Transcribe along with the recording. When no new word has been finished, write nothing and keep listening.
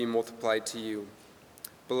be multiplied to you.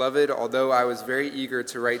 Beloved, although I was very eager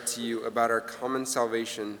to write to you about our common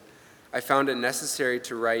salvation, I found it necessary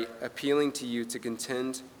to write, appealing to you to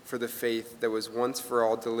contend for the faith that was once for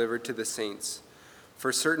all delivered to the saints.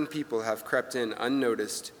 For certain people have crept in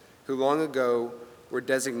unnoticed, who long ago were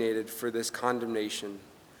designated for this condemnation,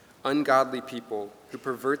 ungodly people who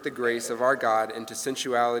pervert the grace of our God into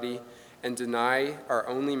sensuality and deny our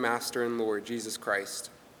only Master and Lord, Jesus Christ.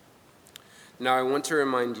 Now I want to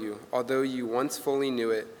remind you, although you once fully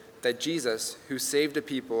knew it, that Jesus, who saved a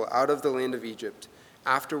people out of the land of Egypt,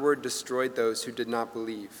 afterward destroyed those who did not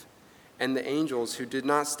believe. And the angels who did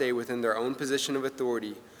not stay within their own position of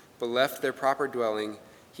authority, but left their proper dwelling,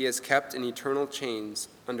 he has kept in eternal chains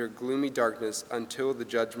under gloomy darkness until the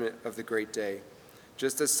judgment of the great day.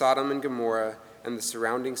 Just as Sodom and Gomorrah and the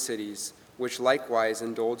surrounding cities, which likewise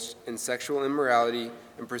indulged in sexual immorality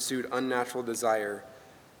and pursued unnatural desire,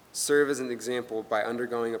 serve as an example by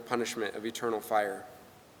undergoing a punishment of eternal fire.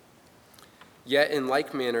 Yet in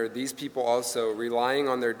like manner, these people also, relying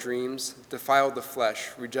on their dreams, defile the flesh,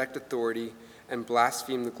 reject authority, and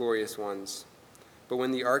blaspheme the glorious ones. But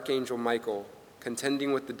when the archangel Michael,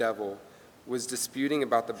 contending with the devil, was disputing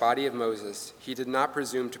about the body of Moses, he did not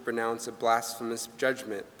presume to pronounce a blasphemous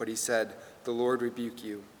judgment, but he said, "The Lord rebuke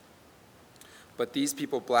you." But these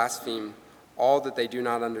people blaspheme all that they do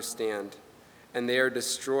not understand, and they are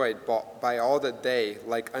destroyed by all that they,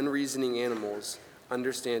 like unreasoning animals,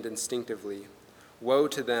 understand instinctively. Woe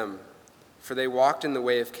to them, for they walked in the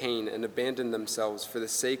way of Cain and abandoned themselves for the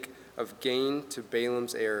sake of gain to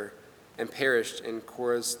Balaam's error, and perished in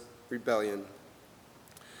Korah's rebellion.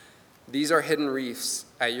 These are hidden reefs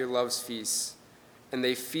at your love's feasts, and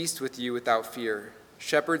they feast with you without fear,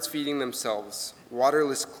 shepherds feeding themselves,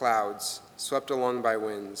 waterless clouds swept along by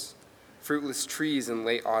winds, fruitless trees in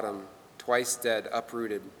late autumn, twice dead,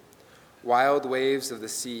 uprooted, wild waves of the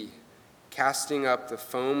sea, casting up the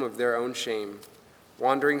foam of their own shame,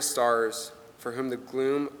 wandering stars for whom the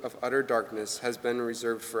gloom of utter darkness has been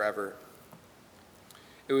reserved forever.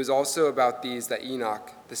 It was also about these that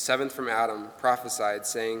Enoch, the seventh from Adam, prophesied,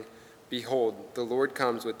 saying, "Behold, the Lord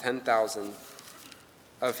comes with 10,000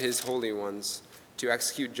 of his holy ones to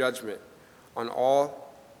execute judgment on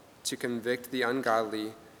all, to convict the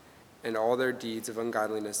ungodly and all their deeds of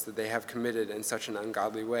ungodliness that they have committed in such an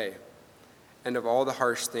ungodly way, and of all the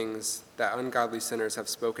harsh things that ungodly sinners have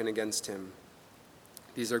spoken against him.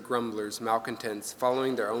 These are grumblers, malcontents,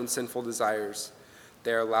 following their own sinful desires.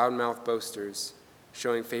 They are loudmouth boasters,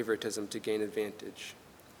 showing favoritism to gain advantage.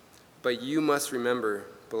 But you must remember,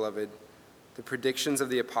 beloved, the predictions of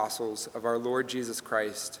the apostles of our Lord Jesus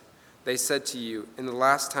Christ. They said to you, in the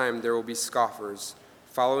last time there will be scoffers,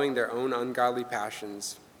 following their own ungodly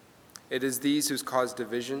passions. It is these who cause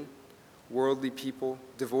division, worldly people,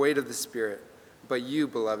 devoid of the Spirit. But you,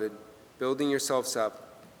 beloved, building yourselves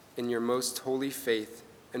up in your most holy faith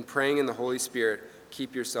and praying in the Holy Spirit,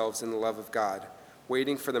 keep yourselves in the love of God,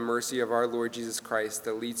 waiting for the mercy of our Lord Jesus Christ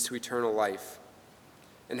that leads to eternal life.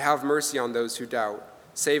 And have mercy on those who doubt.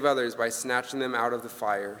 Save others by snatching them out of the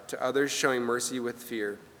fire, to others showing mercy with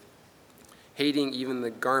fear, hating even the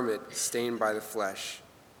garment stained by the flesh.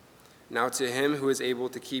 Now to him who is able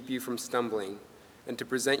to keep you from stumbling and to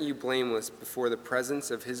present you blameless before the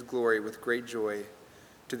presence of his glory with great joy,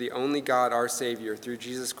 to the only God our Savior, through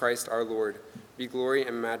Jesus Christ our Lord, be glory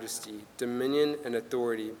and majesty, dominion and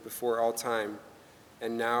authority before all time,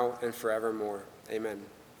 and now and forevermore. Amen.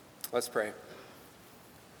 Let's pray.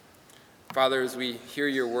 Father, as we hear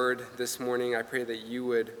your word this morning, I pray that you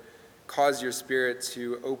would cause your Spirit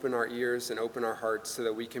to open our ears and open our hearts so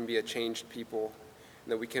that we can be a changed people,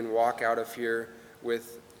 and that we can walk out of here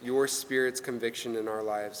with your Spirit's conviction in our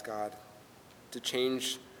lives, God, to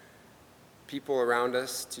change people around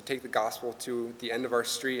us, to take the gospel to the end of our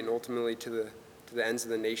street and ultimately to the ends of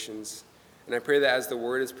the nations. And I pray that as the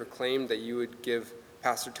word is proclaimed, that you would give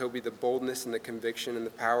Pastor Toby the boldness and the conviction and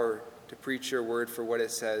the power to preach your word for what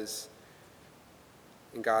it says.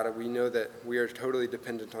 And God, we know that we are totally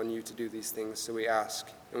dependent on you to do these things, so we ask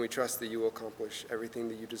and we trust that you will accomplish everything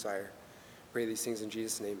that you desire. Pray these things in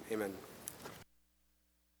Jesus' name. Amen.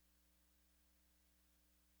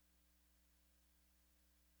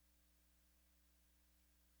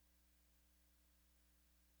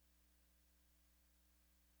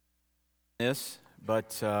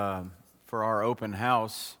 But for our open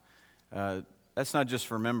house, that's not just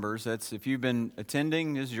for members. That's if you've been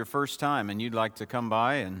attending, this is your first time, and you'd like to come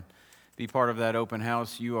by and be part of that open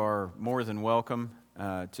house, you are more than welcome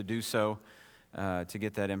to do so, to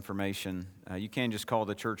get that information. You can just call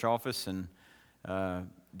the church office, and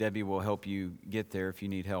Debbie will help you get there if you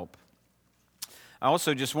need help. I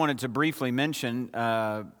also just wanted to briefly mention,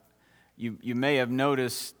 you may have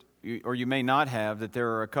noticed, or you may not have, that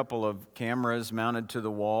there are a couple of cameras mounted to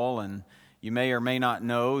the wall, and you may or may not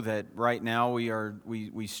know that right now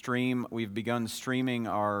we've begun streaming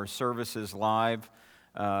our services live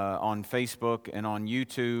on Facebook and on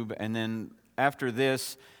YouTube, and then after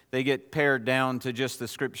this, they get pared down to just the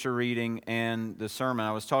scripture reading and the sermon.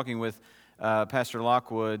 I was talking with Pastor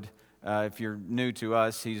Lockwood. If you're new to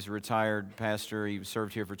us, he's a retired pastor. He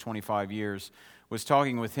served here for 25 years. Was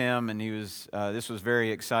talking with him, and this was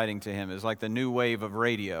very exciting to him. It was like the new wave of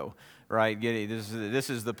radio, right? This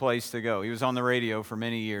is the place to go. He was on the radio for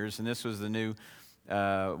many years, and this was the new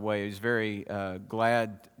way. He's very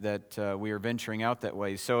glad that we are venturing out that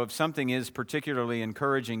way. So if something is particularly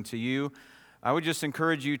encouraging to you, I would just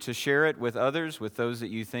encourage you to share it with others, with those that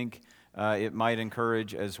you think it might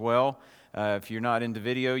encourage as well. If you're not into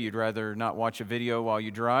video, you'd rather not watch a video while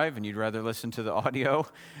you drive, and you'd rather listen to the audio,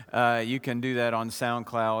 you can do that on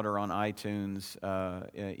SoundCloud or on iTunes,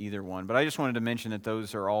 either one. But I just wanted to mention that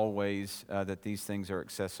those are all ways that these things are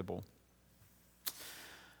accessible.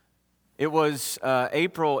 It was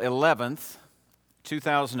April 11th,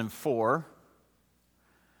 2004.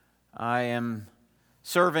 I am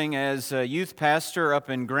serving as a youth pastor up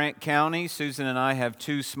in Grant County. Susan and I have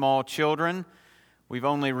 2 small children. We've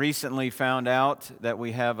only recently found out that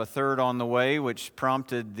we have a third on the way, which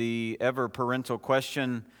prompted the ever-parental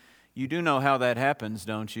question, you do know how that happens,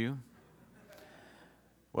 don't you?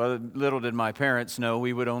 Well, little did my parents know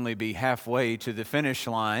we would only be halfway to the finish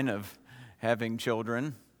line of having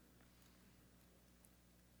children.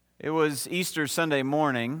 It was Easter Sunday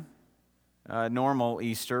morning, normal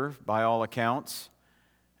Easter by all accounts.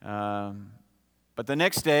 But the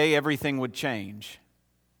next day, everything would change.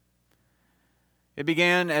 It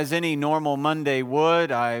began as any normal Monday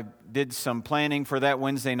would. I did some planning for that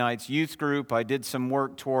Wednesday night's youth group. I did some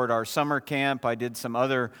work toward our summer camp. I did some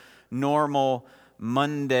other normal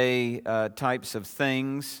Monday types of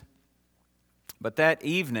things. But that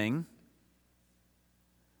evening,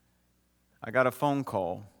 I got a phone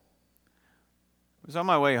call. I was on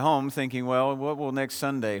my way home thinking, well, what will next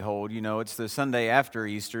Sunday hold? You know, it's the Sunday after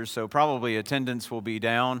Easter, so probably attendance will be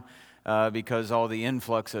down because all the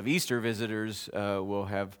influx of Easter visitors will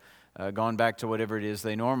have gone back to whatever it is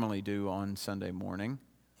they normally do on Sunday morning.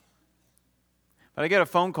 But I get a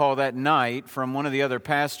phone call that night from one of the other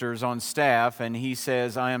pastors on staff, and he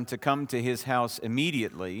says I am to come to his house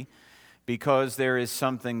immediately because there is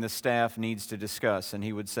something the staff needs to discuss, and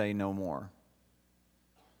he would say no more.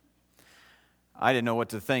 I didn't know what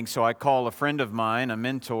to think, so I called a friend of mine, a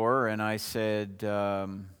mentor, and I said,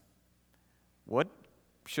 what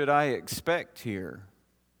should I expect here?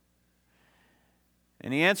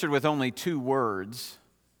 And he answered with only 2 words,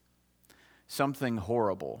 something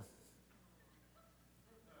horrible.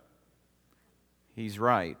 He's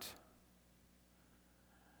right.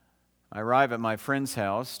 I arrive at my friend's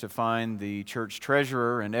house to find the church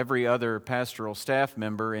treasurer and every other pastoral staff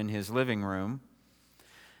member in his living room.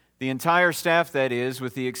 The entire staff, that is,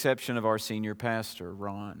 with the exception of our senior pastor,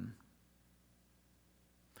 Ron.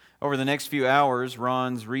 Over the next few hours,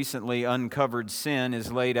 Ron's recently uncovered sin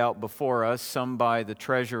is laid out before us, some by the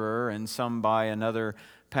treasurer and some by another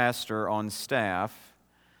pastor on staff,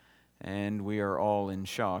 and we are all in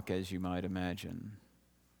shock, as you might imagine.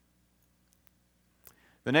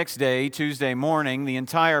 The next day, Tuesday morning, the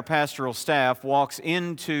entire pastoral staff walks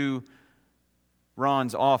into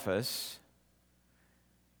Ron's office.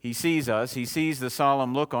 He sees us, he sees the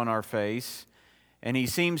solemn look on our face, and he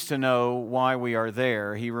seems to know why we are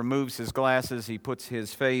there. He removes his glasses, he puts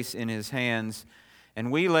his face in his hands,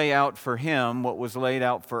 and we lay out for him what was laid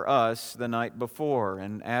out for us the night before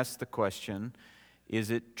and ask the question, is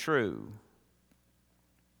it true?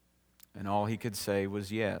 And all he could say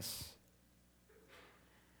was yes.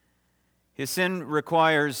 His sin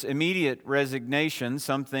requires immediate resignation,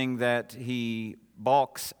 something that he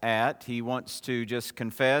balks at. He wants to just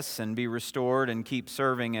confess and be restored and keep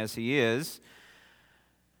serving as he is.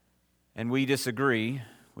 And we disagree.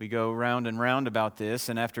 We go round and round about this,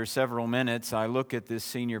 and after several minutes, I look at this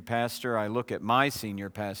senior pastor, I look at my senior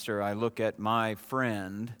pastor, I look at my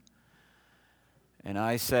friend, and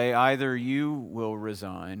I say, either you will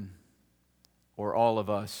resign or all of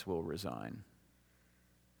us will resign.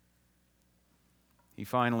 He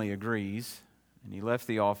finally agrees, and he leaves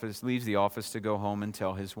the office to go home and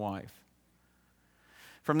tell his wife.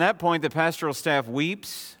 From that point, the pastoral staff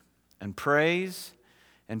weeps and prays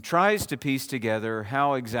and tries to piece together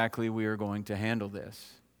how exactly we are going to handle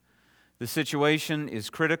this. The situation is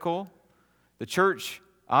critical. The church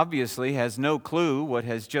obviously has no clue what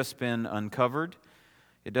has just been uncovered.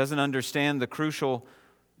 It doesn't understand the crucial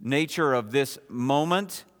nature of this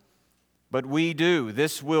moment, but we do.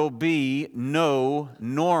 This will be no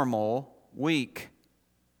normal week.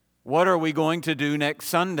 What are we going to do next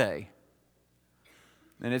Sunday?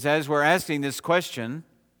 And it's as we're asking this question,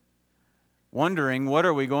 wondering what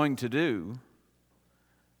are we going to do,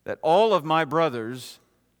 that all of my brothers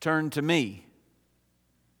turn to me.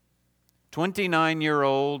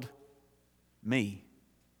 29-year-old me.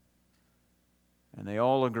 And they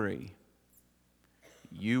all agree,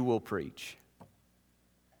 you will preach.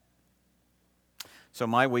 So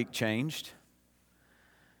my week changed.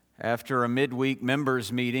 After a midweek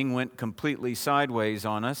members meeting went completely sideways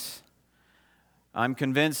on us, I'm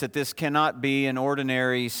convinced that this cannot be an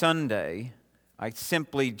ordinary Sunday. I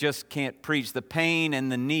simply just can't preach. The pain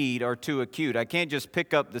and the need are too acute. I can't just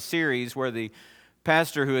pick up the series where the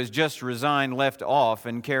pastor who has just resigned left off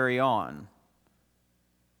and carry on.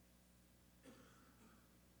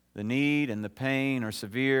 The need and the pain are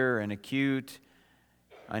severe and acute.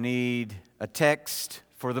 I need a text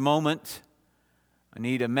for the moment. I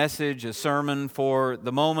need a message, a sermon for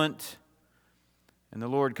the moment. And the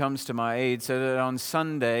Lord comes to my aid so that on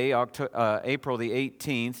Sunday, April the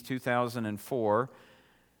 18th, 2004,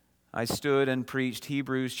 I stood and preached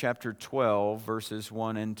Hebrews chapter 12, verses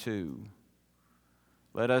 1 and 2.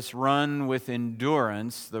 Let us run with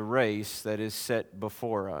endurance the race that is set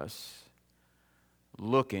before us,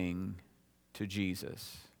 looking to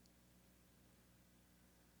Jesus.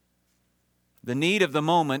 The need of the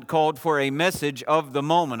moment called for a message of the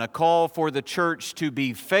moment, a call for the church to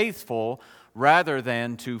be faithful rather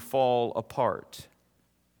than to fall apart.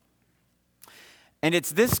 And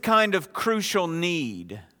it's this kind of crucial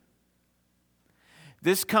need,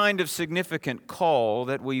 this kind of significant call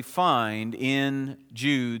that we find in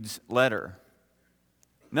Jude's letter.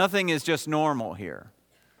 Nothing is just normal here.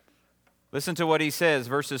 Listen to what he says,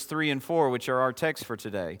 verses 3 and 4, which are our text for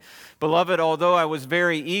today. Beloved, although I was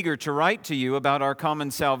very eager to write to you about our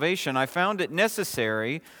common salvation, I found it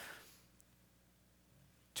necessary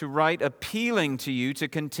to write appealing to you to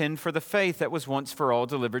contend for the faith that was once for all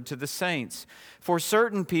delivered to the saints. For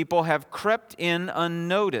certain people have crept in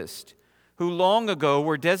unnoticed, who long ago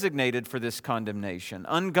were designated for this condemnation,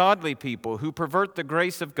 ungodly people who pervert the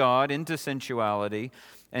grace of God into sensuality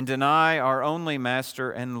and deny our only Master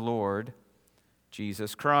and Lord,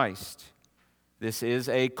 Jesus Christ. This is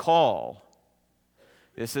a call.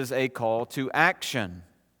 This is a call to action,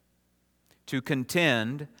 to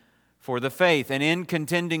contend for the faith, and in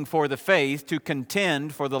contending for the faith, to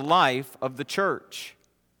contend for the life of the church.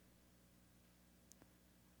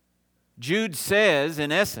 Jude says,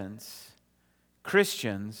 in essence,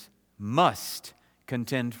 Christians must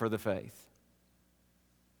contend for the faith.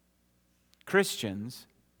 Christians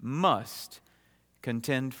must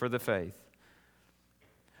contend for the faith.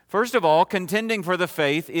 First of all, contending for the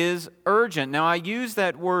faith is urgent. Now, I use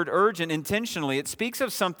that word urgent intentionally. It speaks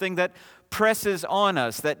of something that presses on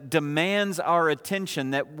us, that demands our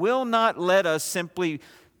attention, that will not let us simply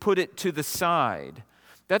put it to the side.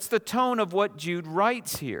 That's the tone of what Jude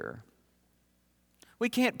writes here. We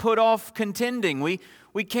can't put off contending. We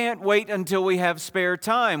can't wait until we have spare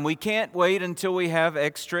time. We can't wait until we have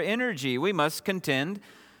extra energy. We must contend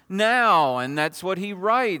now, and that's what he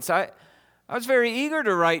writes. I was very eager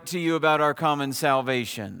to write to you about our common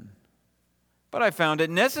salvation, but I found it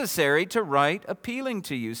necessary to write appealing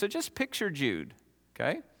to you. So just picture Jude,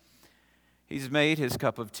 okay? He's made his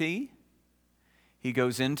cup of tea. He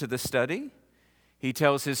goes into the study. He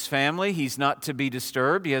tells his family he's not to be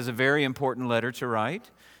disturbed. He has a very important letter to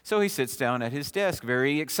write. So he sits down at his desk,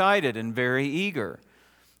 very excited and very eager.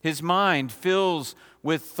 His mind fills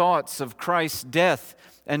with thoughts of Christ's death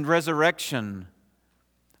and resurrection,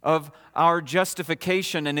 of our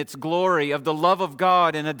justification and its glory, of the love of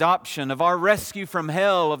God in adoption, of our rescue from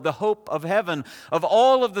hell, of the hope of heaven, of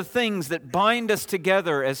all of the things that bind us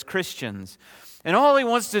together as Christians. And all he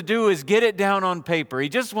wants to do is get it down on paper. He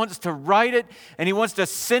just wants to write it, and he wants to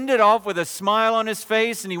send it off with a smile on his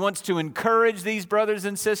face, and he wants to encourage these brothers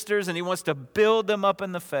and sisters, and he wants to build them up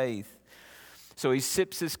in the faith. So he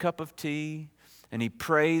sips his cup of tea, and he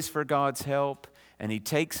prays for God's help, and he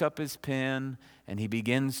takes up his pen, and he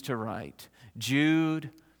begins to write, Jude,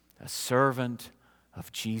 a servant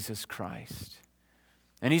of Jesus Christ.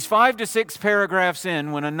 And he's 5 to 6 paragraphs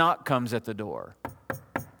in when a knock comes at the door.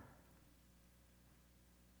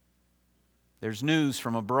 There's news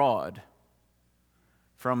from abroad,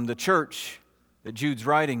 from the church that Jude's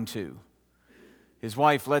writing to. His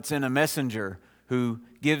wife lets in a messenger who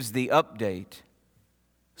gives the update.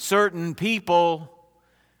 Certain people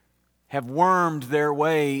have wormed their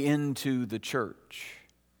way into the church.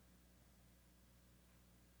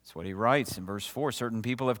 That's what he writes in verse 4. Certain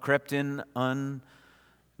people have crept in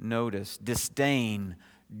unnoticed. Disdain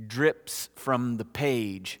drips from the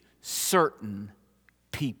page. Certain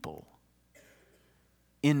people.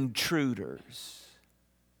 Intruders.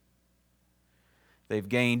 They've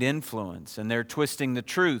gained influence and they're twisting the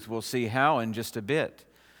truth. We'll see how in just a bit.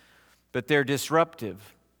 But they're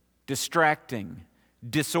disruptive, distracting,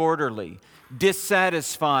 disorderly,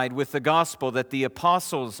 dissatisfied with the gospel that the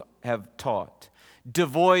apostles have taught,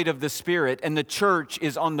 devoid of the Spirit, and the church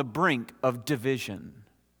is on the brink of division.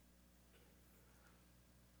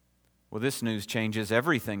 Well, this news changes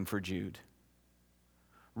everything for Jude.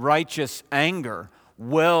 Righteous anger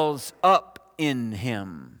wells up in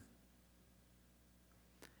him.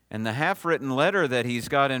 And the half-written letter that he's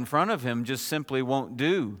got in front of him just simply won't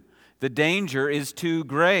do. The danger is too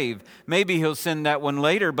grave. Maybe he'll send that one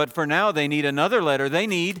later, but for now they need another letter. They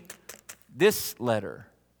need this letter.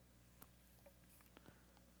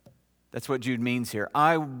 That's what Jude means here.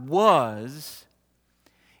 I was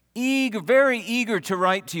very eager to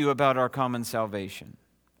write to you about our common salvation.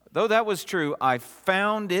 Though that was true, I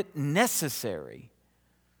found it necessary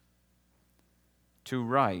to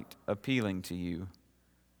write appealing to you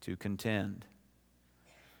to contend.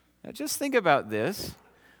 Now just think about this.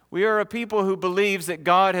 We are a people who believes that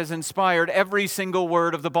God has inspired every single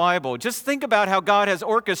word of the Bible. Just think about how God has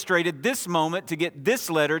orchestrated this moment to get this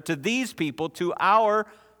letter to these people, to our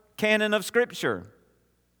canon of Scripture.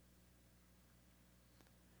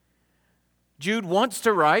 Jude wants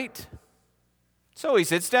to write, so he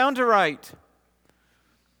sits down to write.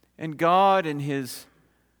 And God, in His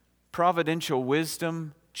providential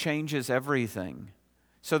wisdom, changes everything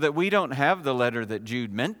so that we don't have the letter that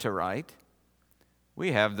Jude meant to write.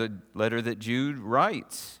 We have the letter that Jude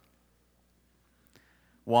writes.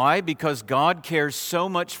 Why? Because God cares so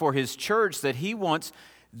much for His church that He wants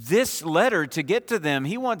this letter to get to them.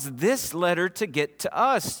 He wants this letter to get to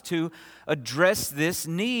us, to address this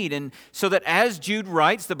need. And so that as Jude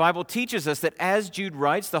writes, the Bible teaches us that as Jude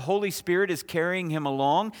writes, the Holy Spirit is carrying him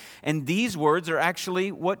along. And these words are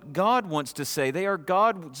actually what God wants to say. They are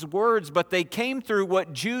God's words, but they came through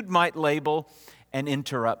what Jude might label an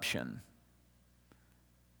interruption.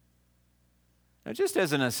 Now, just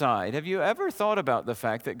as an aside, have you ever thought about the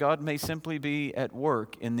fact that God may simply be at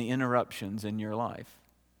work in the interruptions in your life?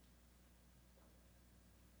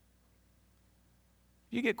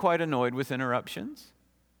 You get quite annoyed with interruptions.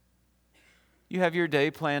 You have your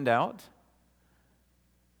day planned out.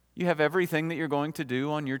 You have everything that you're going to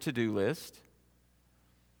do on your to-do list.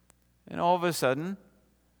 And all of a sudden,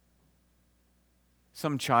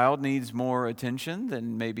 some child needs more attention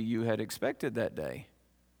than maybe you had expected that day.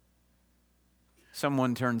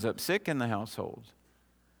 Someone turns up sick in the household.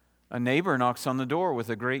 A neighbor knocks on the door with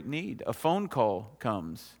a great need. A phone call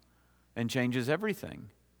comes and changes everything.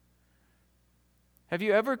 Have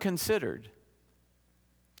you ever considered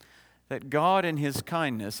that God in His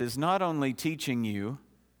kindness is not only teaching you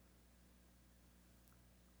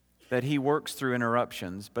that He works through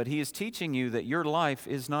interruptions, but He is teaching you that your life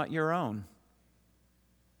is not your own?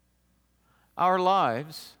 Our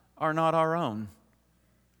lives are not our own.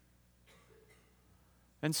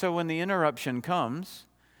 And so when the interruption comes,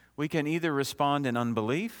 we can either respond in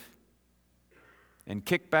unbelief and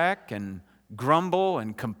kick back and grumble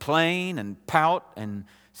and complain and pout and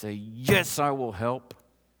say, yes, I will help.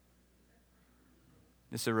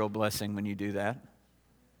 It's a real blessing when you do that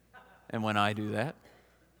and when I do that.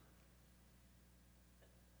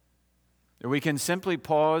 Or we can simply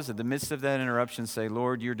pause at the midst of that interruption and say,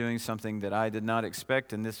 Lord, you're doing something that I did not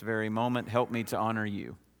expect in this very moment. Help me to honor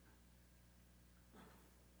you.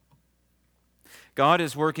 God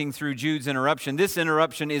is working through Jude's interruption. This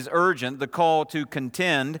interruption is urgent. The call to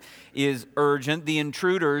contend is urgent. The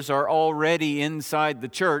intruders are already inside the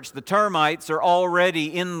church. The termites are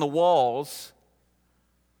already in the walls.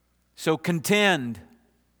 So contend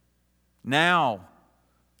now.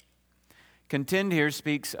 Contend here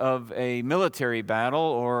speaks of a military battle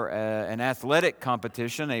or an athletic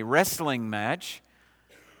competition, a wrestling match.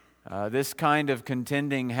 This kind of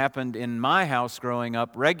contending happened in my house growing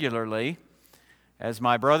up regularly. As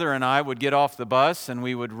my brother and I would get off the bus and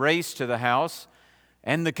we would race to the house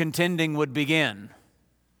and the contending would begin.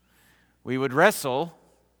 We would wrestle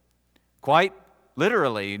quite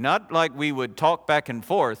literally, not like we would talk back and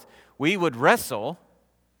forth. We would wrestle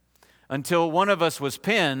until one of us was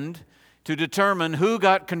pinned to determine who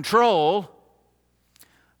got control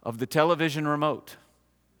of the television remote.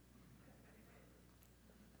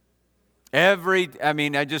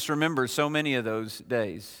 I just remember so many of those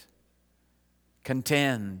days.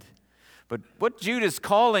 Contend. But what Jude is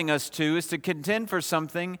calling us to is to contend for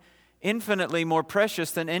something infinitely more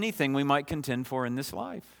precious than anything we might contend for in this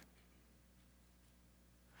life.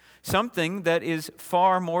 Something that is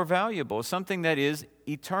far more valuable, something that is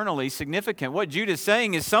eternally significant. What Jude is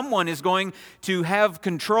saying is someone is going to have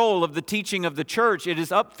control of the teaching of the church. It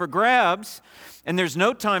is up for grabs, and there's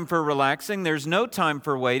no time for relaxing. There's no time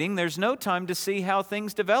for waiting. There's no time to see how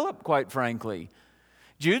things develop, quite frankly.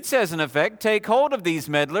 Jude says, in effect, take hold of these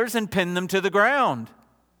meddlers and pin them to the ground.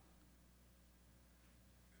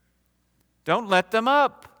 Don't let them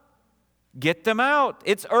up. Get them out.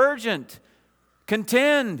 It's urgent.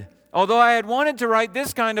 Contend. Although I had wanted to write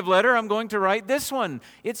this kind of letter, I'm going to write this one.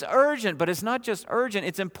 It's urgent, but it's not just urgent,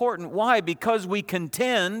 it's important. Why? Because we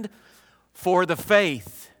contend for the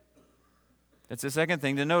faith. That's the second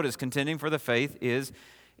thing to notice. Contending for the faith is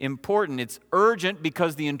important. It's urgent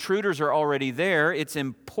because the intruders are already there. It's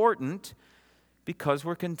important because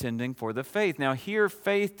we're contending for the faith. Now here,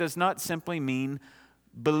 faith does not simply mean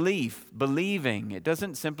belief, believing. It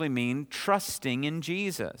doesn't simply mean trusting in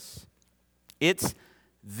Jesus. It's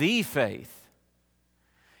the faith.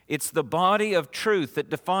 It's the body of truth that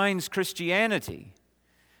defines Christianity.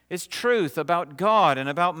 It's truth about God and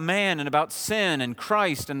about man and about sin and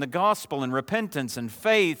Christ and the gospel and repentance and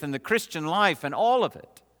faith and the Christian life and all of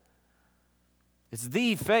it. It's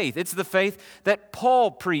the faith. It's the faith that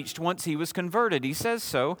Paul preached once he was converted. He says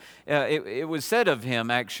so. It was said of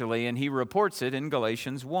him, actually, and he reports it in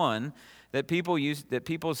Galatians 1, that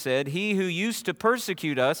people said, "He who used to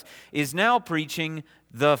persecute us is now preaching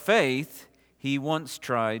the faith he once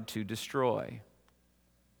tried to destroy."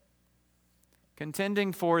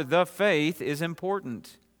 Contending for the faith is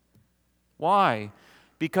important. Why?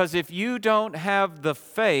 Because if you don't have the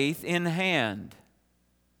faith in hand,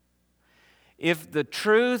 if the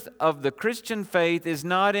truth of the Christian faith is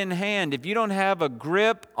not in hand, if you don't have a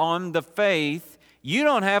grip on the faith, you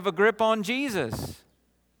don't have a grip on Jesus.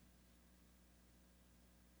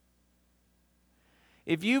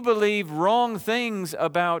 If you believe wrong things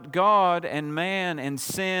about God and man and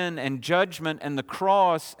sin and judgment and the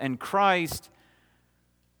cross and Christ,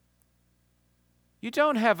 you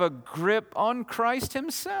don't have a grip on Christ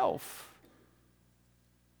Himself.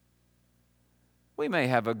 We may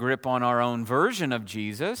have a grip on our own version of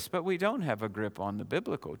Jesus, but we don't have a grip on the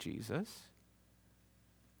biblical Jesus.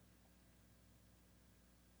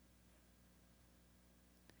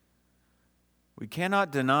 We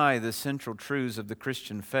cannot deny the central truths of the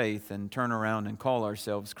Christian faith and turn around and call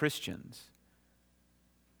ourselves Christians.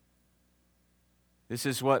 This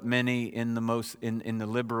is what many in the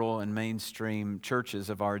liberal and mainstream churches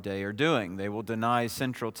of our day are doing. They will deny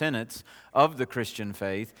central tenets of the Christian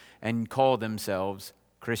faith and call themselves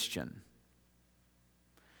Christian.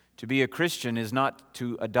 To be a Christian is not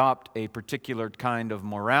to adopt a particular kind of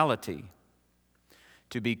morality.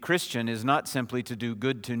 To be Christian is not simply to do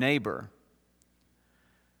good to neighbor.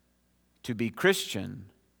 To be Christian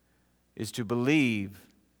is to believe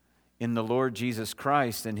in the Lord Jesus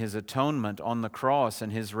Christ and His atonement on the cross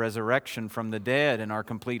and His resurrection from the dead and our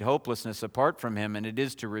complete hopelessness apart from Him. And it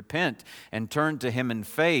is to repent and turn to Him in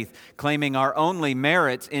faith, claiming our only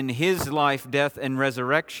merits in His life, death, and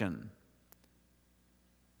resurrection.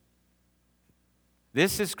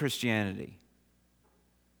 This is Christianity.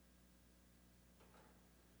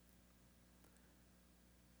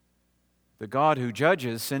 The God who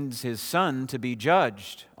judges sends His Son to be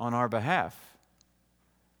judged on our behalf,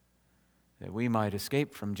 that we might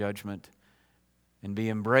escape from judgment and be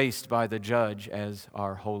embraced by the judge as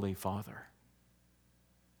our Holy Father.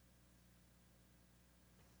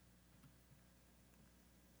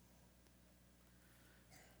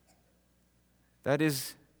 There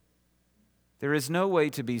is no way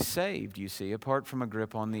to be saved, you see, apart from a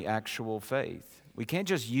grip on the actual faith. We can't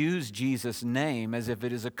just use Jesus' name as if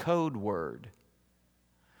it is a code word.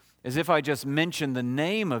 As if I just mention the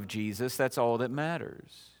name of Jesus, that's all that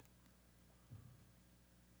matters.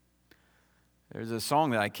 There's a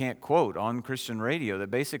song that I can't quote on Christian radio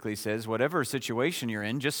that basically says, whatever situation you're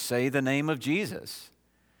in, just say the name of Jesus.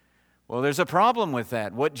 Well, there's a problem with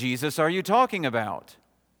that. What Jesus are you talking about?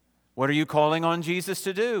 What are you calling on Jesus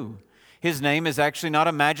to do? His name is actually not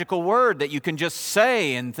a magical word that you can just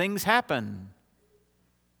say and things happen.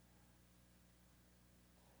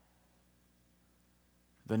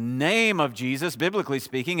 The name of Jesus, biblically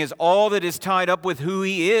speaking, is all that is tied up with who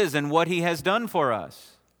He is and what He has done for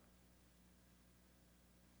us.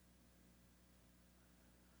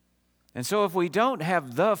 And so if we don't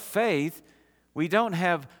have the faith, we don't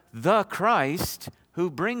have the Christ who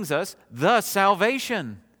brings us the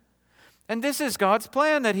salvation. And this is God's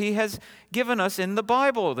plan that He has given us in the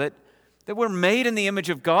Bible, that that we're made in the image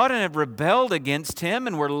of God and have rebelled against Him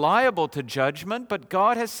and we're liable to judgment, but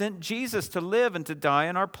God has sent Jesus to live and to die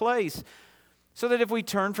in our place, so that if we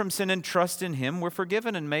turn from sin and trust in Him, we're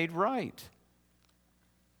forgiven and made right.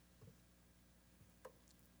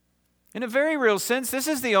 In a very real sense, this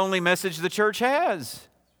is the only message the church has.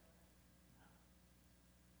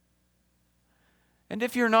 And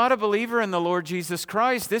if you're not a believer in the Lord Jesus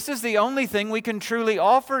Christ, this is the only thing we can truly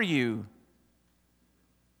offer you.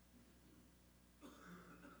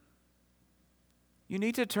 You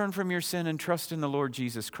need to turn from your sin and trust in the Lord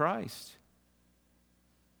Jesus Christ.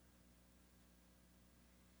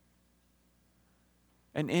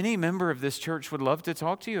 And any member of this church would love to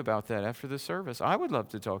talk to you about that after the service. I would love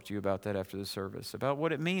to talk to you about that after the service, about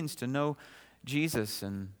what it means to know Jesus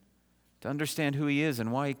and to understand who He is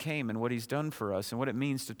and why He came and what He's done for us and what it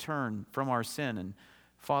means to turn from our sin and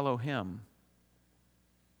follow Him.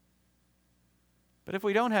 But if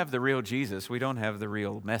we don't have the real Jesus, we don't have the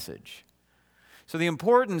real message. So the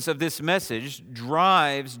importance of this message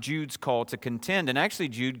drives Jude's call to contend. And actually,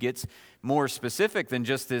 Jude gets more specific than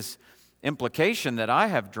just this implication that I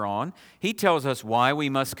have drawn. He tells us why we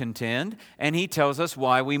must contend, and he tells us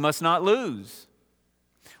why we must not lose.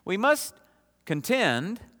 We must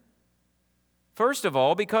contend, first of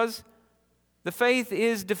all, because the faith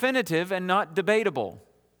is definitive and not debatable.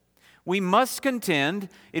 We must contend.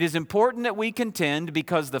 It is important that we contend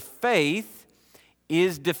because the faith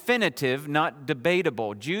is definitive, not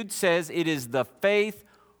debatable. Jude says it is the faith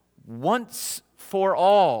once for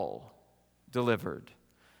all delivered.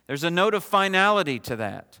 There's a note of finality to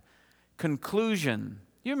that. Conclusion.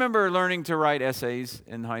 You remember learning to write essays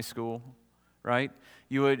in high school, right?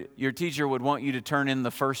 Your teacher would want you to turn in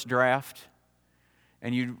the first draft,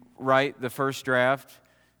 and you'd write the first draft,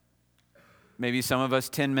 maybe some of us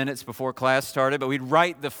 10 minutes before class started, but we'd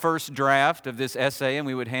write the first draft of this essay and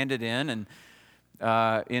we would hand it in, and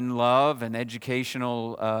in love and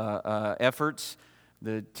educational efforts,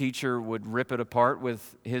 the teacher would rip it apart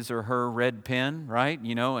with his or her red pen, right?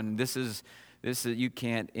 You know, and this is you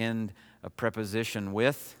can't end a preposition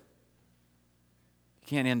with. You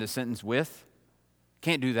can't end a sentence with.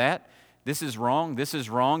 Can't do that. This is wrong. This is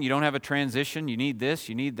wrong. You don't have a transition. You need this.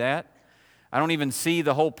 You need that. I don't even see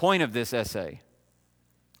the whole point of this essay,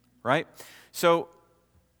 right? So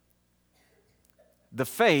the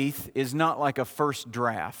faith is not like a first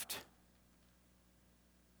draft,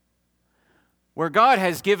 where God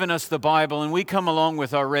has given us the Bible and we come along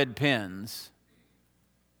with our red pens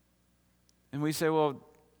and we say, well,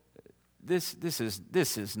 this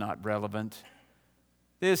is not relevant.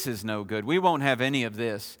 This is no good. We won't have any of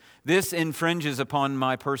this. This infringes upon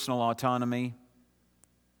my personal autonomy.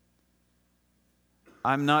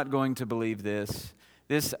 I'm not going to believe this.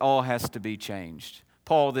 This all has to be changed.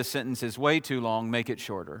 Paul, this sentence is way too long. Make it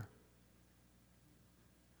shorter.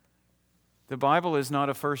 The Bible is not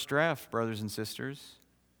a first draft, brothers and sisters.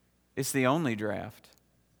 It's the only draft.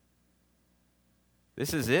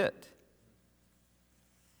 This is it.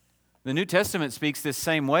 The New Testament speaks this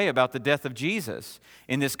same way about the death of Jesus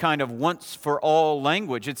in this kind of once-for-all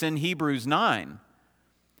language. It's in Hebrews 9.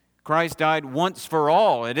 Christ died once for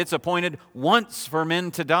all, and it's appointed once for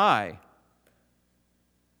men to die.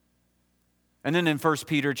 And then in 1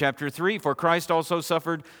 Peter chapter 3, for Christ also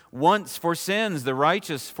suffered once for sins, the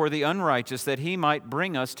righteous for the unrighteous, that He might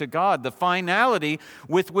bring us to God. The finality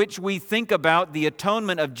with which we think about the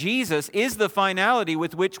atonement of Jesus is the finality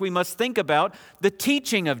with which we must think about the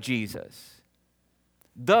teaching of Jesus.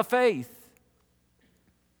 The faith.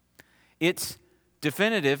 It's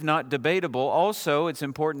definitive, not debatable. Also, it's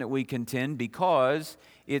important that we contend because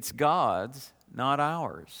it's God's, not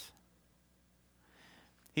ours.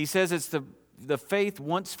 He says it's the faith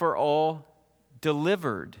once for all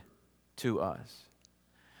delivered to us.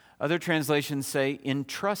 Other translations say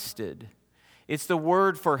entrusted. It's the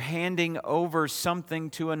word for handing over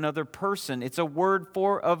something to another person. It's a word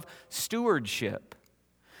of stewardship.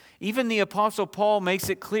 Even the Apostle Paul makes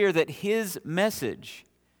it clear that his message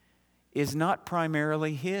is not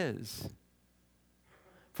primarily his.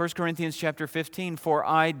 1 Corinthians chapter 15, for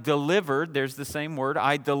I delivered, there's the same word,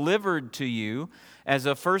 I delivered to you as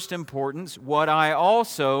of first importance what I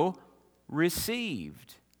also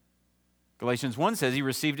received. Galatians 1 says he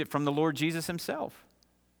received it from the Lord Jesus Himself.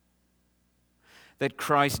 That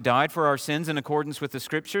Christ died for our sins in accordance with the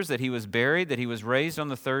Scriptures, that He was buried, that He was raised on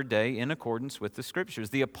the third day in accordance with the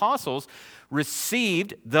Scriptures. The apostles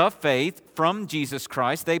received the faith from Jesus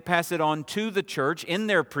Christ. They pass it on to the church in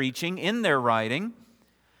their preaching, in their writing.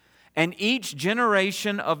 And each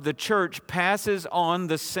generation of the church passes on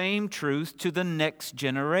the same truth to the next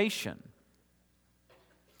generation.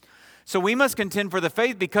 So we must contend for the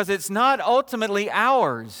faith because it's not ultimately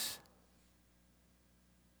ours.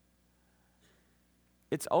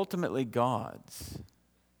 It's ultimately God's.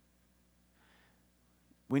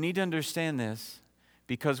 We need to understand this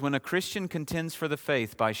because when a Christian contends for the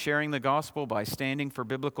faith by sharing the gospel, by standing for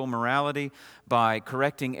biblical morality, by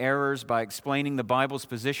correcting errors, by explaining the Bible's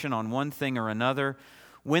position on one thing or another,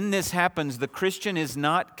 when this happens, the Christian is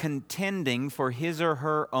not contending for his or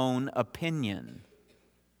her own opinion.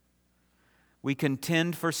 We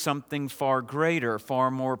contend for something far greater,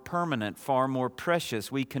 far more permanent, far more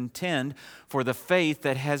precious. We contend for the faith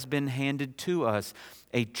that has been handed to us,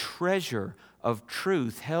 a treasure of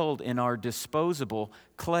truth held in our disposable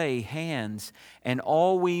clay hands. And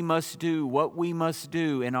all we must do, what we must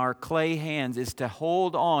do in our clay hands is to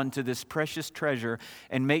hold on to this precious treasure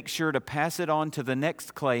and make sure to pass it on to the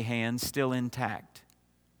next clay hand still intact.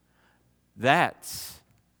 That's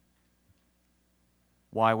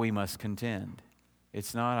why we must contend.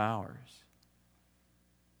 It's not ours.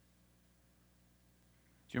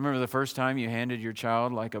 Do you remember the first time you handed your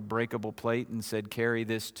child like a breakable plate and said, carry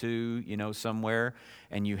this to, somewhere,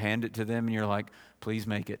 and you hand it to them and you're like, please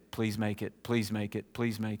make it, please make it, please make it,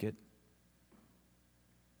 please make it.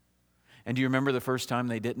 And do you remember the first time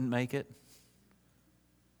they didn't make it?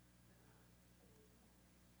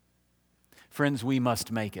 Friends, we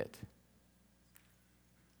must make it.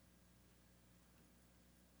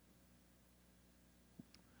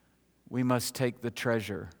 We must take the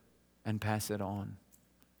treasure and pass it on.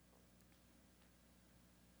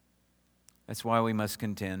 That's why we must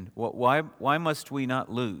contend. Why must we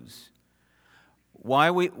not lose?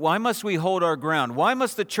 Why must we hold our ground? Why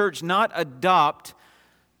must the church not adopt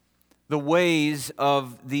the ways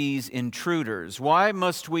of these intruders? Why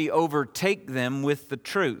must we overtake them with the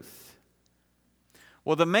truth?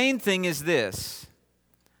 Well, the main thing is this.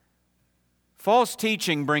 False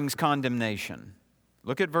teaching brings condemnation.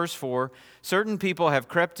 Look at verse 4. Certain people have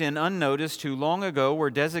crept in unnoticed who long ago were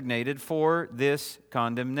designated for this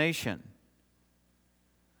condemnation.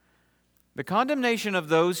 The condemnation of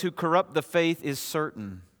those who corrupt the faith is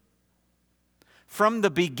certain. From the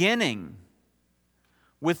beginning,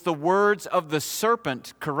 with the words of the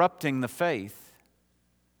serpent corrupting the faith,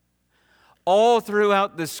 all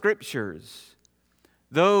throughout the Scriptures,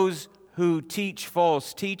 those who teach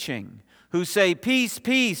false teaching, who say peace,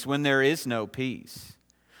 peace when there is no peace,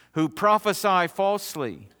 who prophesy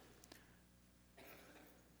falsely,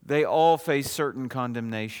 they all face certain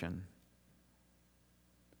condemnation.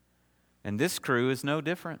 And this crew is no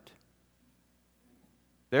different.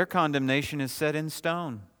 Their condemnation is set in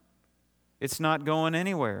stone. It's not going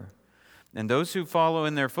anywhere. And those who follow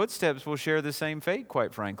in their footsteps will share the same fate,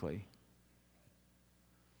 quite frankly.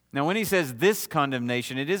 Now, when he says this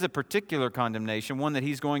condemnation, it is a particular condemnation, one that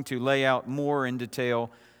he's going to lay out more in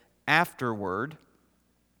detail afterward.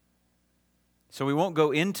 So we won't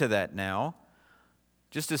go into that now,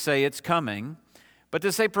 just to say it's coming. But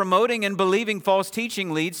to say promoting and believing false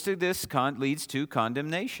teaching leads to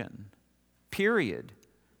condemnation. Period.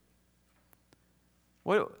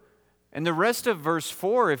 And the rest of verse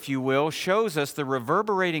 4, if you will, shows us the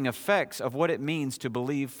reverberating effects of what it means to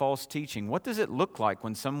believe false teaching. What does it look like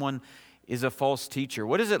when someone is a false teacher?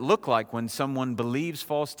 What does it look like when someone believes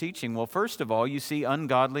false teaching? Well, first of all, you see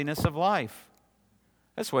ungodliness of life.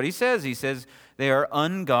 That's what he says. He says they are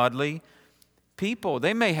ungodly people.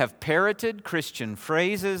 They may have parroted Christian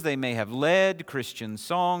phrases, they may have led Christian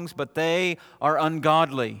songs, but they are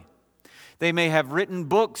ungodly. They may have written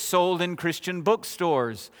books sold in Christian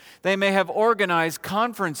bookstores. They may have organized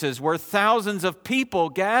conferences where thousands of people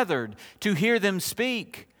gathered to hear them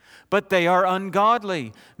speak, but they are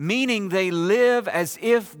ungodly, meaning they live as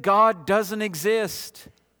if God doesn't exist.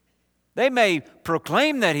 They may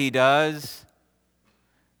proclaim that He does,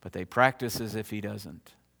 but they practice as if He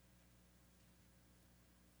doesn't.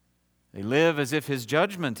 They live as if His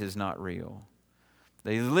judgment is not real.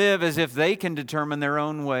 They live as if they can determine their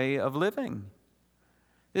own way of living.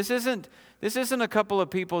 This isn't a couple of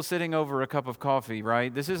people sitting over a cup of coffee,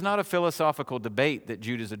 right? This is not a philosophical debate that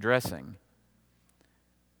Jude is addressing.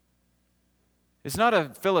 It's not a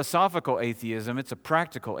philosophical atheism, it's a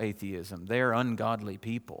practical atheism. They are ungodly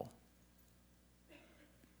people.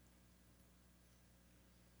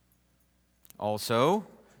 Also,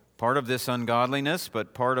 part of this ungodliness,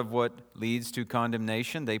 but part of what leads to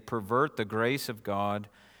condemnation, they pervert the grace of God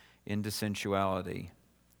into sensuality,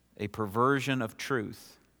 a perversion of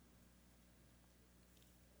truth.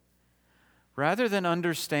 Rather than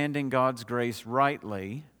understanding God's grace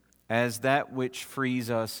rightly as that which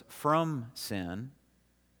frees us from sin,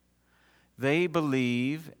 they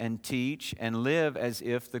believe and teach and live as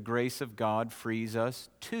if the grace of God frees us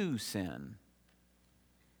to sin.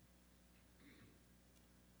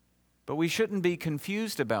 But we shouldn't be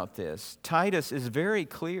confused about this. Titus is very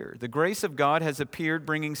clear. The grace of God has appeared,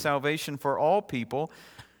 bringing salvation for all people,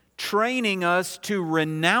 training us to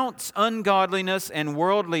renounce ungodliness and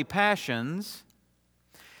worldly passions,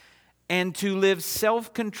 and to live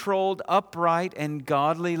self-controlled, upright, and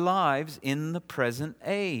godly lives in the present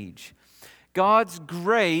age. God's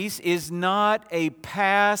grace is not a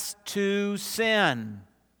pass to sin.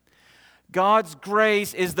 God's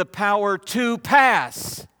grace is the power to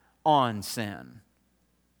pass on sin.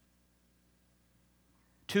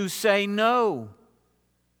 To say no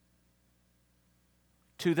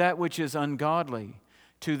to that which is ungodly,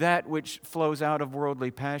 to that which flows out of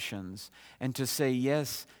worldly passions, and to say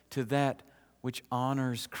yes to that which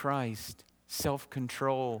honors Christ,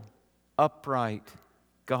 self-control, upright,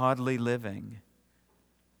 godly living.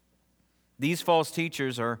 These false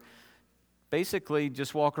teachers are basically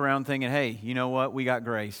just walk around thinking, hey, you know what? We got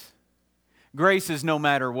grace. Grace is no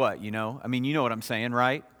matter what, you know. I mean, you know what I'm saying,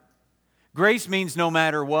 right? Grace means no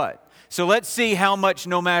matter what. So let's see how much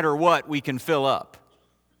no matter what we can fill up.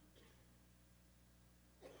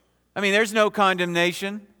 I mean, there's no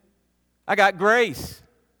condemnation. I got grace.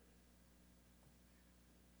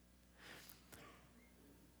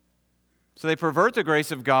 So they pervert the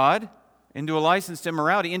grace of God into a licensed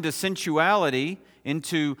immorality, into sensuality,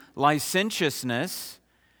 into licentiousness.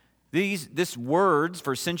 This words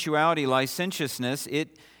for sensuality, licentiousness,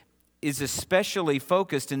 it is especially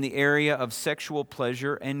focused in the area of sexual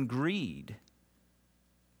pleasure and greed.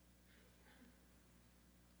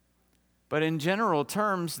 But in general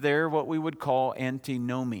terms, they're what we would call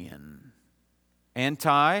antinomian.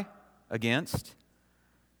 Anti, against,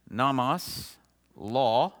 nomos,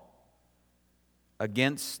 law,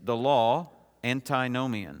 against the law,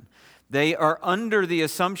 antinomian. They are under the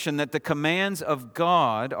assumption that the commands of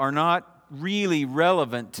God are not really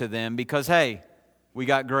relevant to them because, hey, we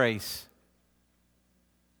got grace.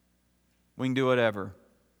 We can do whatever.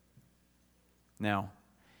 Now,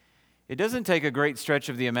 it doesn't take a great stretch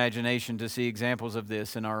of the imagination to see examples of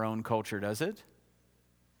this in our own culture, does it?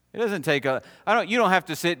 It doesn't take you don't have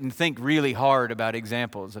to sit and think really hard about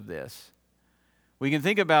examples of this. We can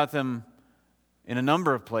think about them in a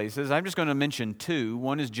number of places. I'm just going to mention two.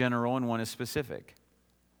 One is general and one is specific.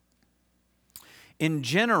 In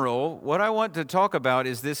general, what I want to talk about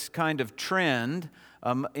is this kind of trend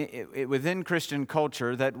within Christian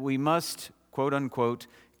culture that we must, quote unquote,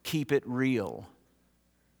 keep it real.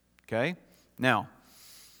 Okay? Now,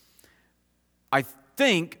 I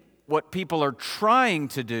think what people are trying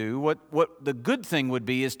to do, what the good thing would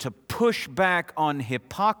be, is to push back on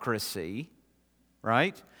hypocrisy,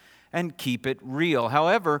 right? And keep it real.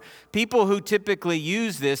 However, people who typically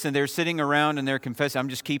use this and they're sitting around and they're confessing, I'm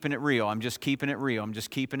just keeping it real, I'm just keeping it real, I'm just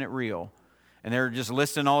keeping it real. And they're just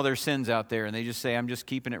listing all their sins out there and they just say, I'm just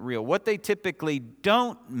keeping it real. What they typically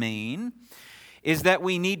don't mean is that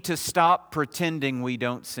we need to stop pretending we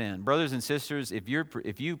don't sin. Brothers and sisters, if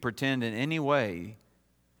you pretend in any way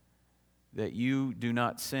that you do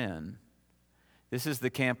not sin, this is the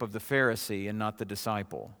camp of the Pharisee and not the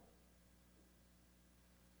disciple.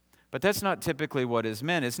 But that's not typically what is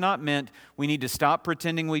meant. It's not meant we need to stop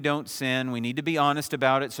pretending we don't sin. We need to be honest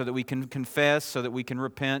about it so that we can confess, so that we can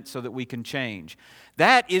repent, so that we can change.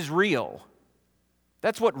 That is real.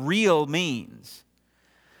 That's what real means.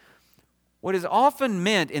 What is often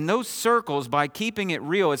meant in those circles by keeping it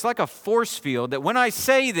real, it's like a force field that when I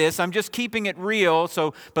say this, I'm just keeping it real,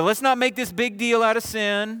 but let's not make this big deal out of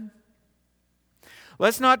sin.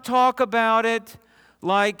 Let's not talk about it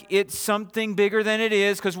like it's something bigger than it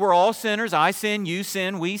is, because we're all sinners. I sin, you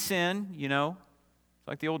sin, we sin, you know. It's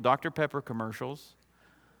like the old Dr. Pepper commercials,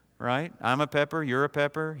 right? I'm a pepper, you're a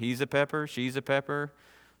pepper, he's a pepper, she's a pepper.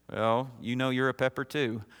 Well, you know you're a pepper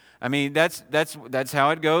too. I mean, that's how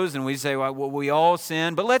it goes, and we say, well, we all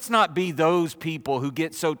sin, but let's not be those people who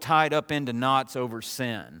get so tied up into knots over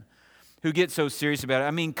sin, who get so serious about it.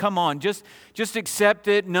 I mean, come on, just accept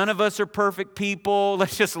it. None of us are perfect people.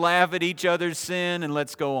 Let's just laugh at each other's sin and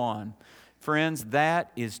let's go on. Friends,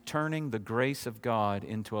 that is turning the grace of God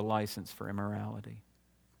into a license for immorality.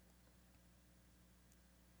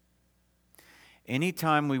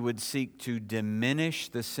 Anytime we would seek to diminish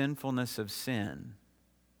the sinfulness of sin,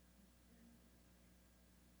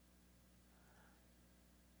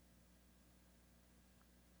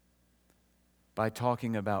 by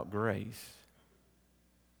talking about grace,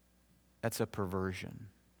 that's a perversion.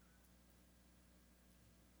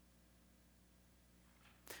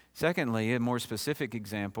 Secondly, a more specific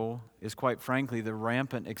example is, quite frankly, the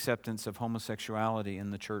rampant acceptance of homosexuality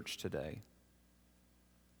in the church today.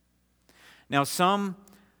 Now, some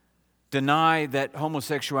deny that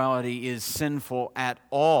homosexuality is sinful at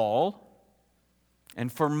all,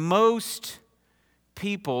 and for most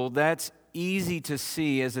people, that's easy to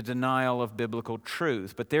see as a denial of biblical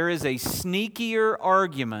truth. But there is a sneakier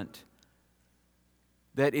argument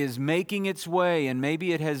that is making its way, and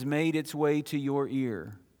maybe it has made its way to your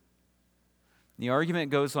ear. The argument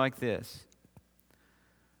goes like this: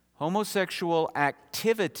 homosexual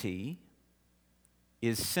activity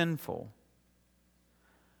is sinful,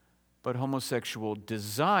 but homosexual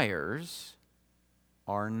desires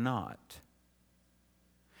are not.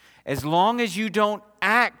 As long as you don't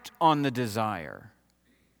act on the desire,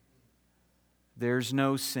 there's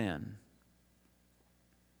no sin.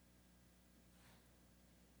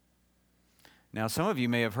 Now, some of you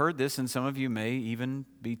may have heard this, and some of you may even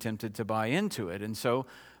be tempted to buy into it. And so,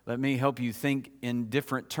 let me help you think in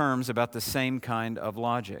different terms about the same kind of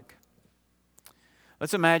logic.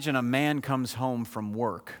 Let's imagine a man comes home from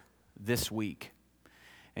work this week,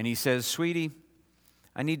 and he says, "Sweetie,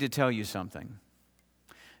 I need to tell you something.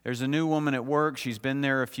 There's a new woman at work. She's been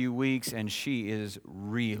there a few weeks, and she is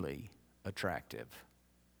really attractive.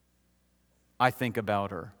 I think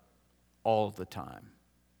about her all the time.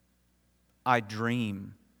 I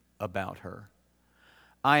dream about her.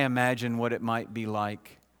 I imagine what it might be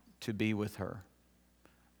like to be with her.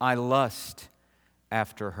 I lust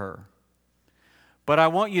after her. But I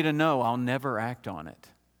want you to know I'll never act on it."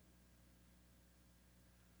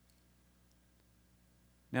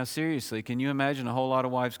 Now, seriously, can you imagine a whole lot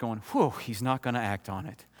of wives going, "Whew, he's not going to act on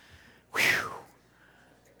it. Whew."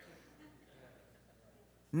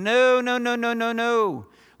 No.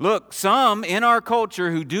 Look, some in our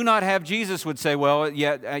culture who do not have Jesus would say, "Well,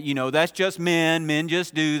 yeah, that's just men. Men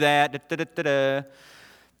just do that."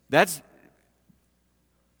 That's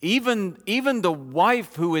even the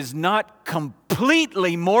wife who is not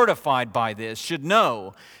completely mortified by this should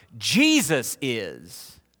know Jesus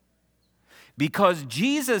is. Because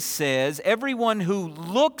Jesus says everyone who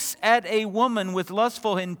looks at a woman with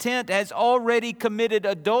lustful intent has already committed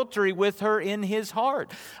adultery with her in his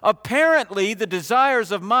heart. Apparently, the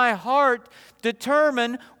desires of my heart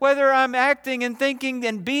determine whether I'm acting and thinking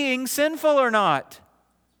and being sinful or not.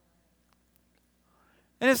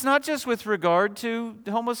 And it's not just with regard to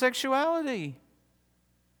homosexuality.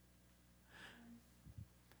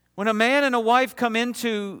 When a man and a wife come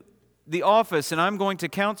into the office and I'm going to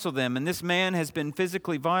counsel them, and this man has been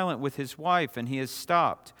physically violent with his wife and he has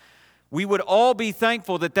stopped, we would all be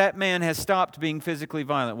thankful that that man has stopped being physically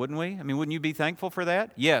violent, wouldn't we? I mean, wouldn't you be thankful for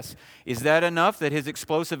that? Yes. Is that enough that his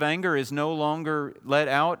explosive anger is no longer let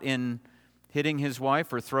out in hitting his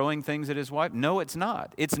wife or throwing things at his wife? No, it's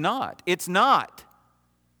not. It's not.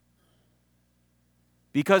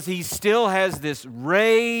 Because he still has this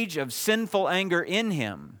rage of sinful anger in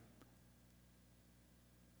him.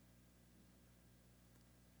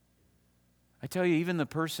 I tell you, even the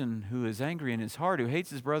person who is angry in his heart, who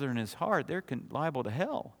hates his brother in his heart, they're liable to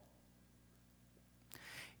hell.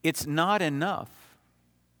 It's not enough.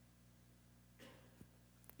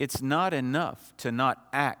 It's not enough to not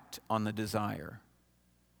act on the desire.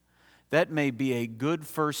 That may be a good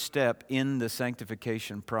first step in the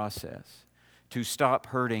sanctification process, to stop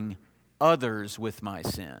hurting others with my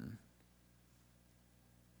sin.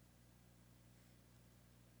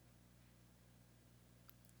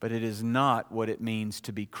 But it is not what it means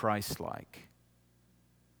to be Christ-like.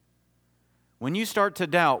 When you start to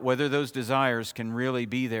doubt whether those desires can really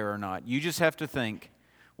be there or not, you just have to think,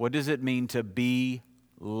 what does it mean to be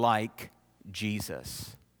like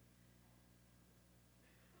Jesus?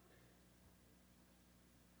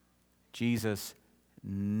 Jesus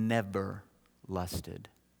never lusted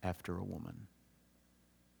after a woman.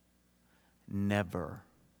 Never.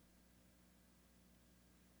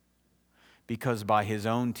 Because by his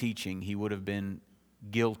own teaching, he would have been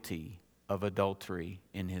guilty of adultery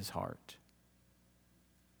in his heart.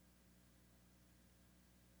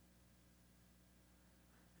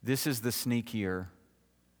 This is the sneakier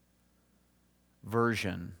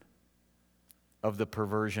version of the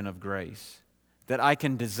perversion of grace. That I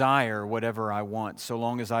can desire whatever I want so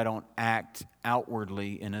long as I don't act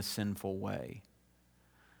outwardly in a sinful way.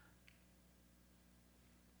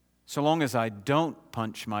 So long as I don't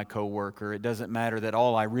punch my coworker, it doesn't matter that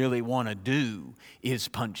all I really want to do is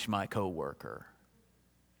punch my coworker.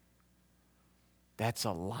 That's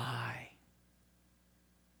a lie.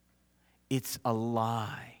 It's a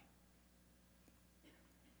lie.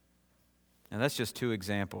 Now that's just two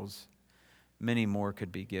examples. Many more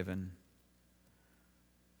could be given.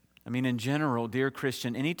 I mean, in general, dear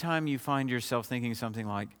Christian, anytime you find yourself thinking something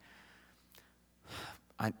like,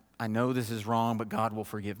 I know this is wrong, but God will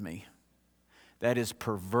forgive me. That is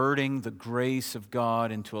perverting the grace of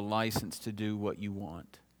God into a license to do what you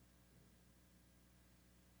want.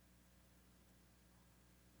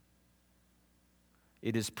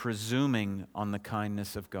 It is presuming on the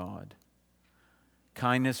kindness of God.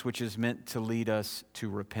 Kindness which is meant to lead us to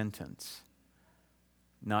repentance,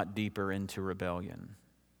 not deeper into rebellion.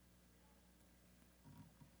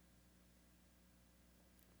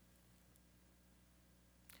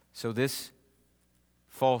 So this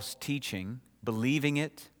false teaching, believing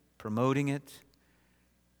it, promoting it,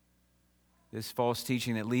 this false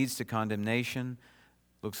teaching that leads to condemnation,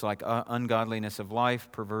 looks like ungodliness of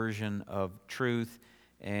life, perversion of truth,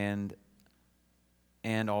 and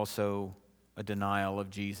also a denial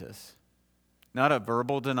of Jesus. Not a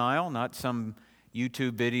verbal denial, not some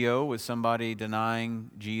YouTube video with somebody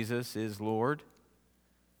denying Jesus is Lord.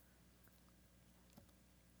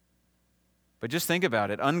 But just think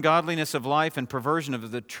about it. Ungodliness of life and perversion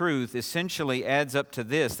of the truth essentially adds up to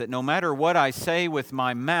this, that no matter what I say with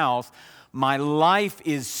my mouth, my life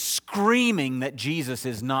is screaming that Jesus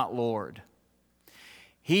is not Lord.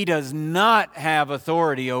 He does not have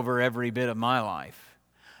authority over every bit of my life.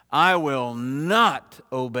 I will not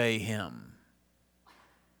obey Him.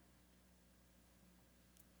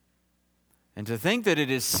 And to think that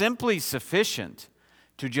it is simply sufficient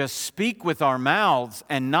to just speak with our mouths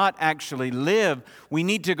and not actually live, we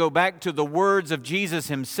need to go back to the words of Jesus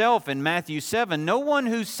Himself in Matthew 7. No one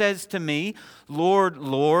who says to me, Lord,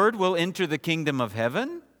 Lord, will enter the kingdom of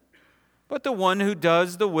heaven, but the one who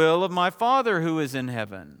does the will of my Father who is in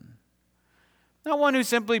heaven. Not one who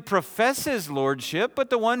simply professes lordship,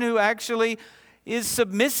 but the one who actually is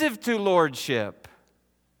submissive to lordship.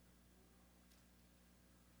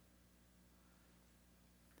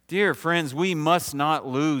 Dear friends, we must not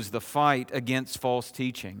lose the fight against false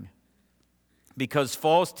teaching, because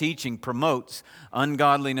false teaching promotes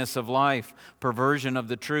ungodliness of life, perversion of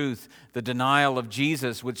the truth, the denial of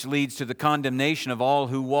Jesus, which leads to the condemnation of all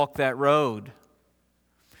who walk that road.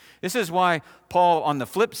 This is why Paul, on the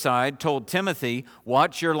flip side, told Timothy,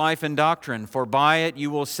 watch your life and doctrine, for by it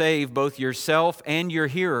you will save both yourself and your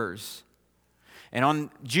hearers. And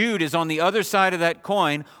Jude is on the other side of that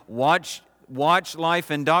coin, watch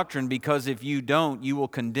life and doctrine, because if you don't, you will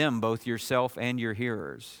condemn both yourself and your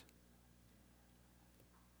hearers.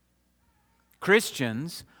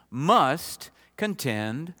 Christians must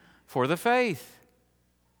contend for the faith.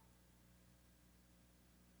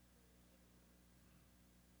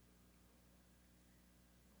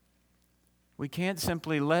 We can't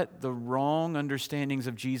simply let the wrong understandings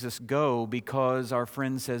of Jesus go because our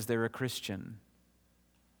friend says they're a Christian.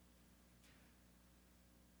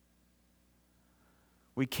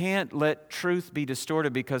 We can't let truth be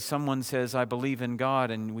distorted because someone says, I believe in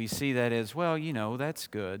God, and we see that as, well, that's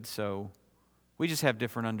good, so we just have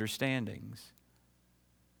different understandings.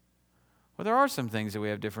 Well, there are some things that we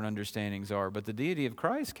have different understandings of, but the deity of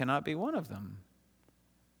Christ cannot be one of them.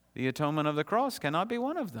 The atonement of the cross cannot be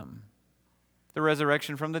one of them. The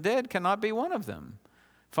resurrection from the dead cannot be one of them.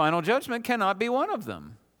 Final judgment cannot be one of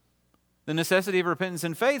them. The necessity of repentance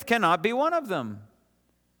and faith cannot be one of them.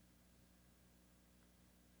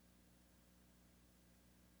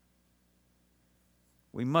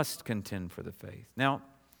 We must contend for the faith. Now,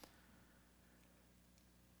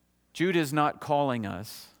 Jude is not calling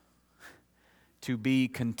us to be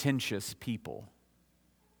contentious people.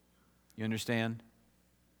 You understand?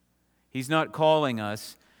 He's not calling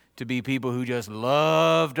us to be people who just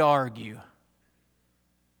love to argue.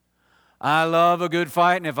 I love a good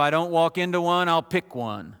fight, and if I don't walk into one, I'll pick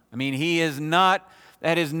one. I mean, that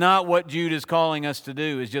is not what Jude is calling us to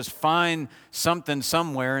do, is just find something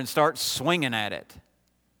somewhere and start swinging at it.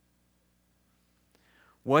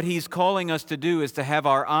 What he's calling us to do is to have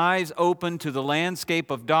our eyes open to the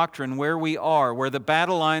landscape of doctrine where we are, where the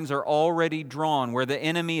battle lines are already drawn, where the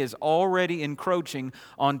enemy is already encroaching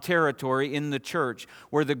on territory in the church,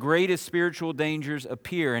 where the greatest spiritual dangers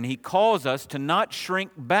appear. And he calls us to not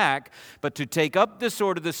shrink back, but to take up the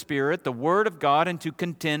sword of the Spirit, the Word of God, and to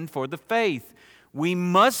contend for the faith. We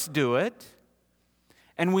must do it,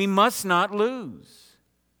 and we must not lose.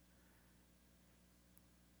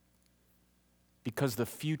 Because the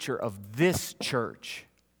future of this church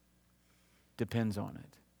depends on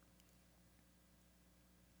it.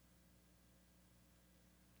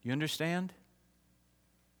 You understand?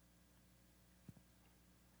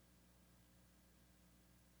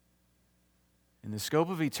 In the scope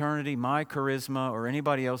of eternity, my charisma or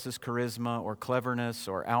anybody else's charisma or cleverness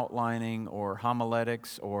or outlining or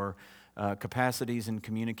homiletics or capacities in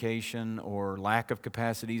communication or lack of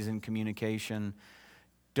capacities in communication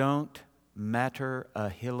don't matter a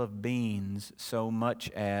hill of beans so much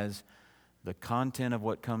as the content of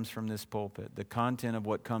what comes from this pulpit, the content of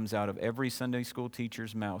what comes out of every Sunday school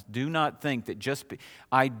teacher's mouth. Do not think that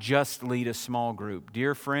I just lead a small group.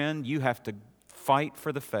 Dear friend, you have to fight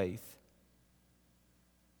for the faith.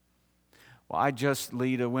 Well, I just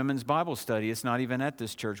lead a women's Bible study. It's not even at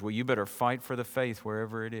this church. Well, you better fight for the faith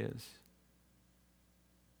wherever it is.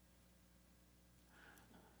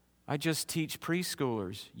 I just teach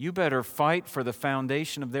preschoolers. You better fight for the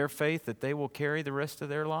foundation of their faith that they will carry the rest of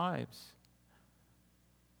their lives.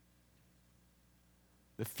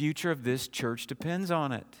 The future of this church depends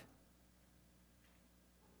on it.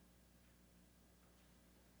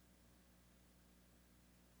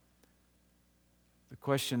 The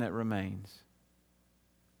question that remains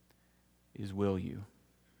is, will you?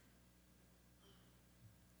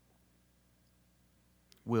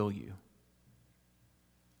 Will you?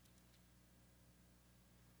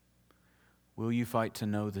 Will you fight to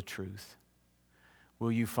know the truth?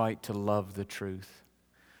 Will you fight to love the truth?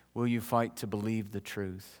 Will you fight to believe the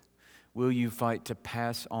truth? Will you fight to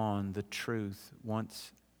pass on the truth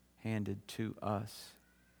once handed to us?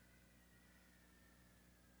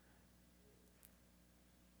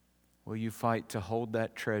 Will you fight to hold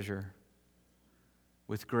that treasure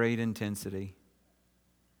with great intensity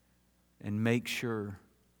and make sure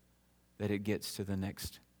that it gets to the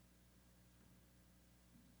next?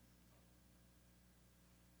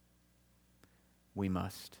 We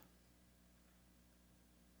must.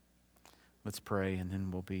 Let's pray and then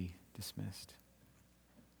we'll be dismissed.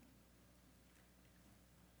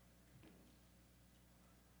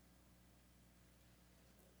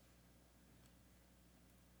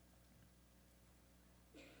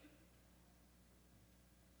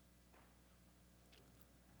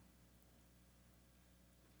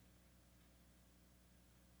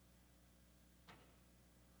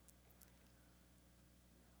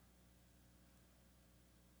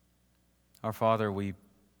 Our Father, we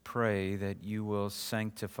pray that you will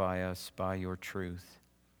sanctify us by your truth.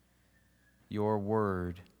 Your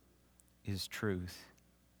word is truth.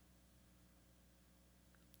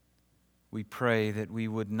 We pray that we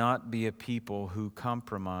would not be a people who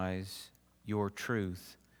compromise your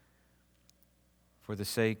truth for the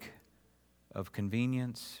sake of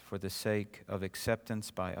convenience, for the sake of acceptance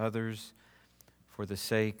by others, for the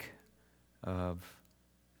sake of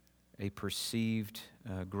a perceived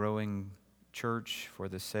growing church, for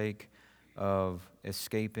the sake of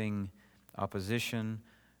escaping opposition.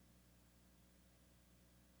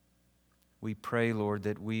 We pray, Lord,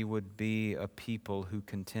 that we would be a people who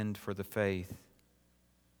contend for the faith.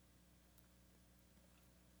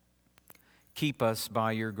 Keep us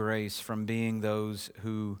by your grace from being those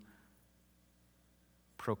who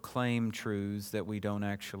proclaim truths that we don't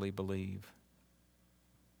actually believe.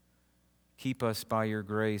 Keep us by your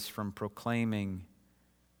grace from proclaiming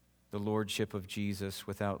the lordship of Jesus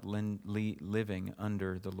without living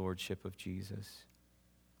under the lordship of Jesus.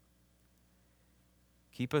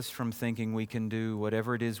 Keep us from thinking we can do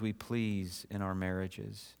whatever it is we please in our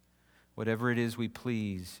marriages, whatever it is we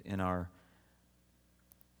please in our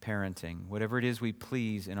parenting, whatever it is we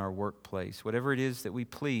please in our workplace, whatever it is that we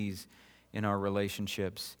please in our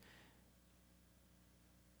relationships,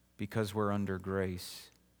 because we're under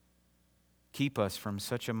grace. Keep us from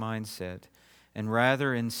such a mindset, and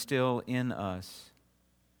rather instill in us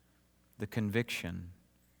the conviction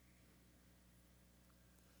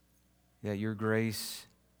that your grace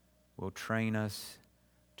will train us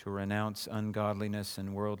to renounce ungodliness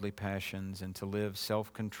and worldly passions and to live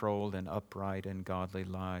self-controlled and upright and godly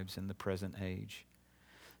lives in the present age.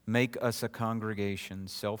 Make us a congregation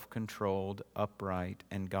self-controlled, upright,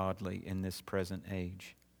 and godly in this present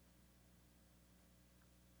age.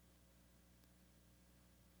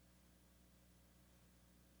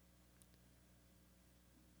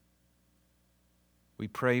 We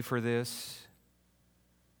pray for this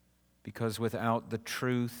because without the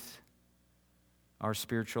truth, our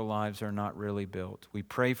spiritual lives are not really built. We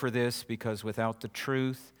pray for this because without the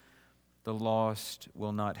truth, the lost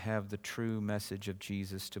will not have the true message of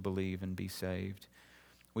Jesus to believe and be saved.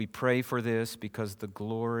 We pray for this because the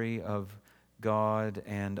glory of God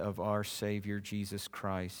and of our Savior Jesus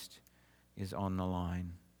Christ is on the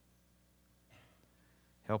line.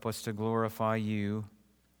 Help us to glorify you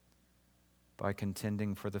by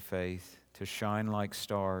contending for the faith, to shine like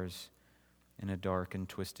stars in a dark and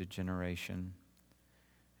twisted generation.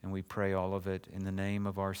 And we pray all of it in the name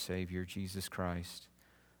of our Savior, Jesus Christ.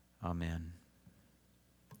 Amen.